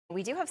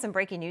We do have some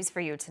breaking news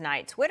for you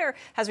tonight. Twitter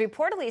has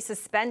reportedly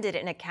suspended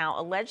an account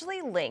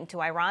allegedly linked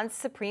to Iran's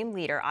supreme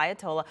leader,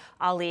 Ayatollah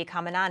Ali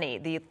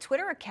Khamenei. The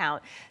Twitter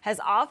account has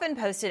often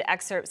posted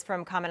excerpts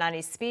from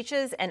Khamenei's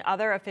speeches and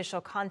other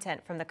official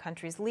content from the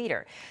country's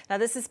leader. Now,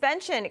 the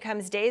suspension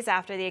comes days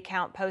after the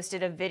account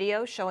posted a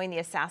video showing the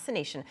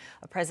assassination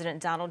of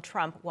President Donald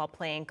Trump while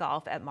playing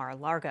golf at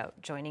Mar-a-Lago.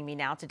 Joining me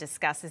now to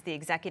discuss is the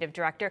executive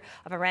director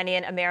of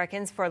Iranian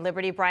Americans for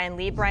Liberty, Bryan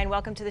Leib. Bryan,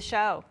 welcome to the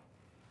show.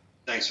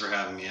 Thanks for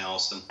having me,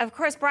 Alison. Of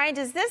course, Bryan,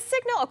 does this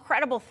signal a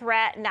credible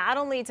threat not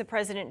only to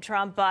President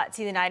Trump, but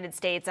to the United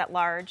States at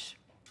large?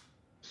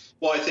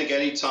 Well, I think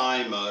any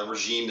time a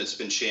regime that's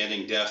been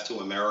chanting death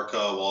to America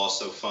while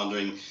also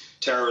funding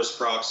terrorist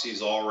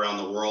proxies all around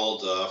the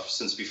world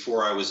since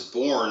before I was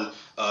born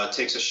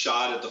takes a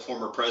shot at the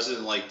former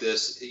president like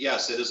this,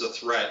 yes, it is a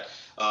threat.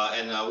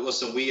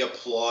 Listen, we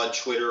applaud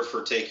Twitter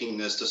for taking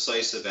this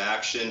decisive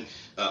action.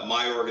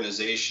 My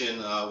organization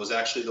was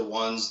actually the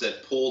ones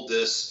that pulled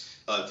this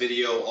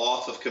video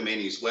off of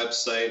Khamenei's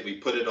website. We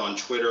put it on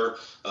Twitter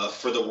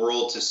for the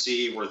world to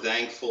see. We're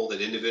thankful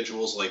that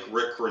individuals like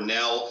Rick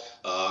Grinnell,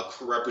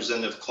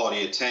 Representative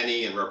Claudia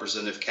Tenney, and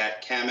Representative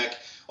Kat Kamek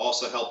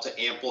also helped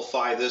to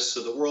amplify this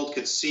so the world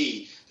could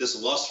see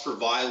this lust for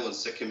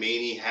violence that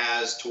Khamenei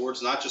has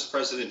towards not just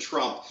President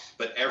Trump,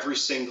 but every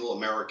single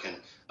American.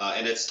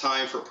 And it's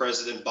time for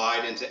President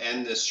Biden to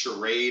end this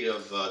charade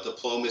of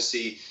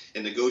diplomacy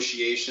and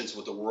negotiations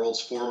with the world's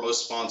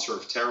foremost sponsor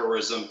of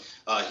terrorism.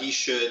 He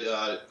should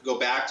go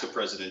back to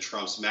President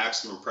Trump's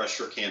maximum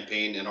pressure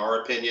campaign, in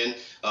our opinion,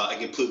 and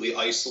completely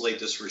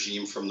isolate this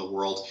regime from the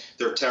world.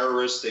 They're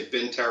terrorists. They've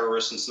been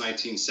terrorists since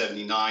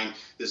 1979.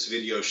 This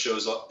video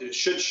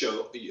should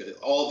show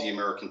all the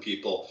American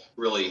people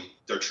really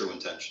their true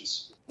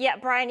intentions. Yeah,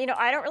 Bryan,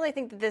 I don't really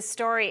think that this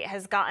story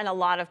has gotten a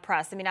lot of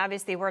press. I mean,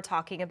 obviously we're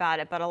talking about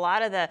it, but a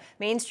lot of the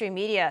mainstream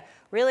media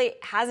really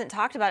hasn't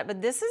talked about it. But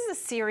this is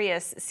a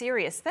serious,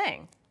 serious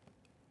thing.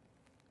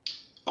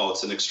 Oh,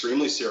 it's an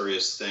extremely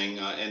serious thing.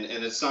 And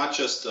it's not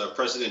just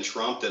President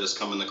Trump that has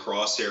come in the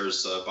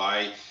crosshairs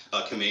by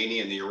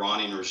Khamenei and the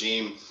Iranian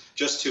regime.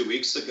 Just 2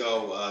 weeks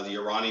ago, the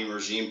Iranian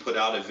regime put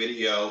out a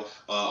video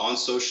on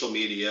social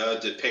media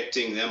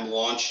depicting them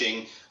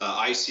launching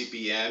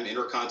ICBM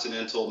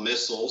intercontinental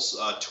missiles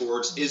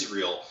towards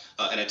Israel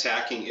and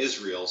attacking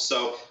Israel.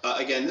 So,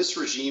 again, this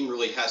regime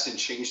really hasn't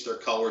changed their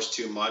colors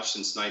too much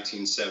since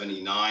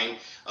 1979.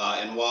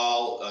 And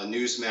while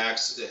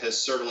Newsmax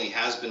certainly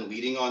has been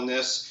leading on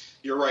this,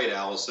 you're right,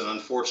 Alison.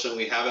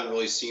 Unfortunately, we haven't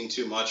really seen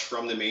too much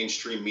from the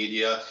mainstream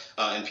media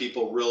and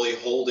people really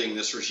holding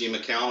this regime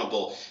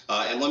accountable.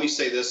 And let me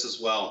say this as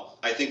well.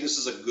 I think this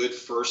is a good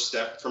first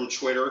step from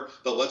Twitter,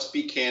 but let's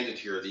be candid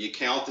here. The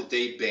account that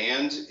they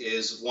banned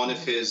is one of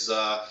his,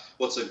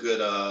 what's a good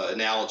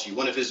analogy,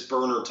 one of his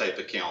burner type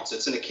accounts.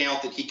 It's an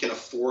account that he can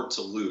afford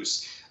to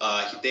lose.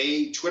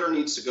 Twitter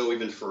needs to go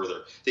even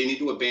further. They need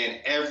to ban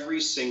every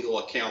single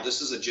account.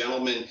 This is a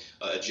gentleman,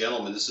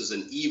 this is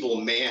an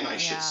evil man, I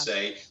should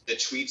say, that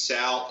tweets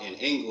out in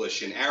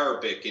English, in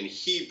Arabic, in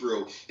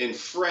Hebrew, in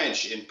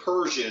French, in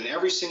Persian, in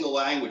every single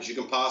language you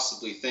can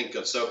possibly think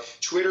of. So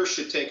Twitter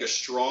should take a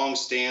strong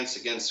stance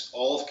against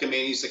all of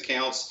Khamenei's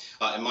accounts.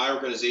 And my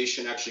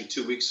organization actually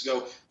 2 weeks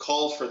ago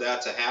called for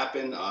that to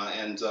happen.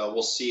 And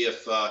we'll see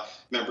if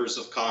members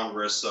of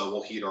Congress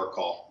will heed our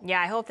call.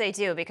 Yeah, I hope they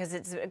do, because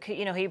it's,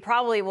 he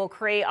probably will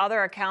create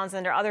other accounts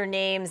under other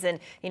names. And,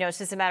 it's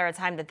just a matter of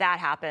time that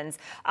happens.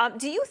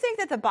 Do you think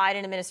that the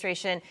Biden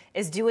administration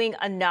is doing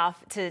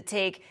enough to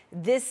take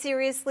this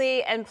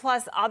seriously, and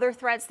plus other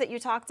threats that you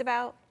talked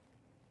about?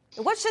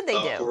 What should they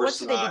do? What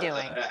should they be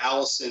doing?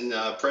 Alison,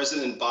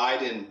 President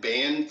Biden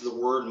banned the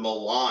word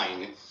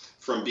malign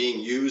from being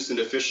used in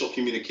official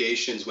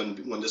communications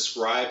when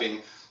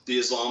describing the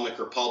Islamic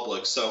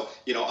Republic. So,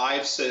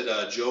 I've said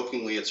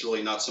jokingly, it's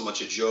really not so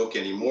much a joke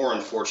anymore,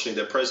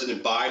 unfortunately, that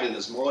President Biden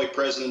is more like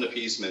President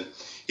Appeasement.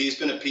 He's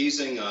been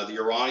appeasing the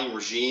Iranian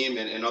regime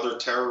and other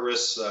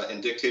terrorists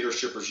and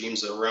dictatorship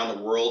regimes around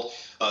the world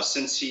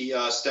since he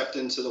stepped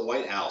into the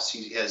White House.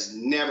 He has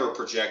never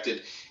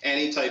projected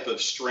any type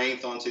of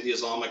strength onto the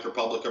Islamic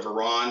Republic of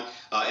Iran.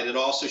 And it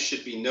also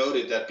should be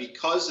noted that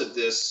because of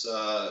this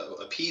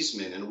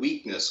appeasement and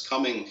weakness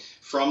coming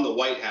from the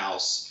White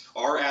House,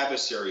 our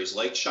adversaries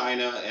like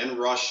China and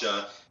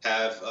Russia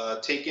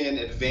have taken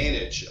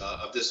advantage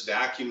of this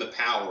vacuum of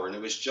power. And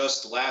it was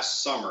just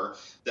last summer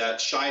that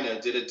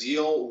China did a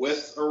deal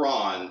with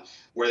Iran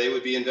where they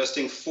would be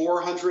investing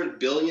 $400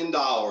 billion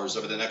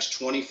over the next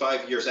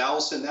 25 years.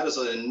 Alison, that is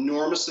an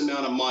enormous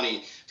amount of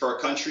money for a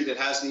country that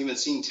hasn't even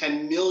seen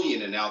 10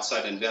 million in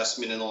outside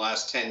investment in the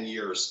last 10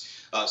 years.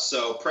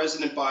 So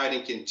President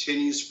Biden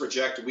continues to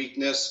project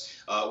weakness.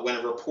 When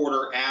a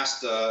reporter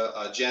asked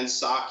Jen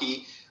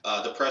Psaki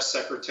the press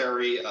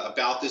secretary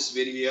about this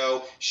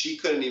video. She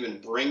couldn't even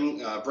bring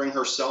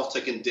herself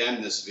to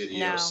condemn this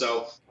video. No.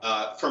 So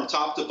from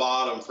top to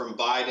bottom, from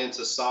Biden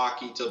to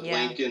Psaki to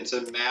Blinken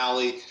to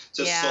Malley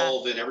to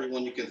Sullivan,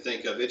 everyone you can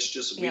think of, it's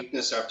just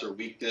weakness after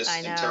weakness,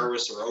 and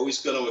terrorists are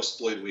always going to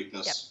exploit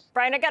weakness.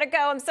 Bryan, I got to go.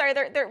 I'm sorry,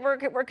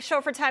 we're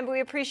short for time, but we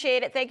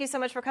appreciate it. Thank you so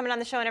much for coming on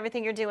the show and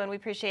everything you're doing. We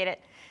appreciate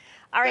it.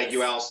 All right. Thank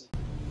you, Alison.